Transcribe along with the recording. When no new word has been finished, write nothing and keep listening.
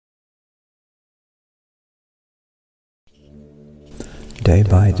day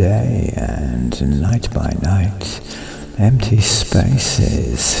by day and night by night, empty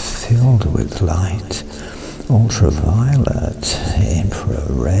spaces filled with light, ultraviolet,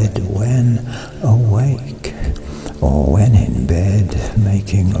 infrared when awake, or when in bed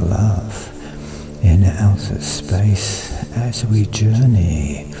making love, in outer space as we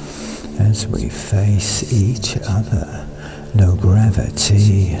journey, as we face each other, no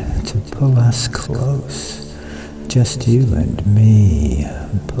gravity to pull us close, just you and me,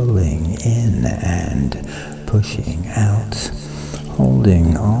 pulling in and pushing out,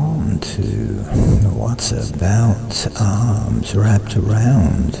 holding on to what's about, arms wrapped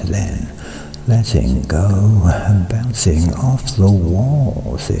around, then letting go, bouncing off the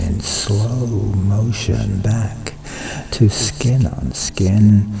walls in slow motion back to skin on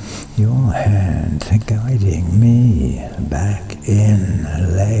skin, your hand guiding me back in,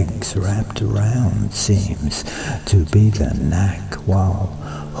 legs wrapped around seems to be the knack while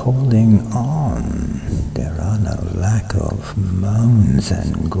holding on. There are no lack of moans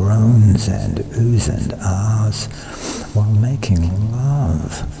and groans and oohs and ahs while making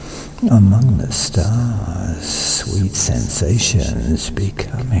love among the stars, sweet sensations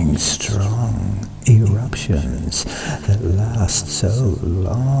becoming strong, eruptions that last so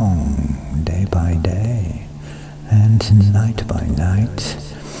long, day by day and night by night,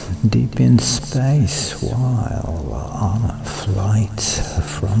 deep in space while on a flight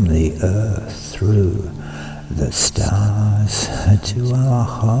from the earth through the stars to our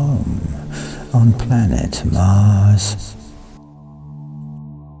home on planet Mars.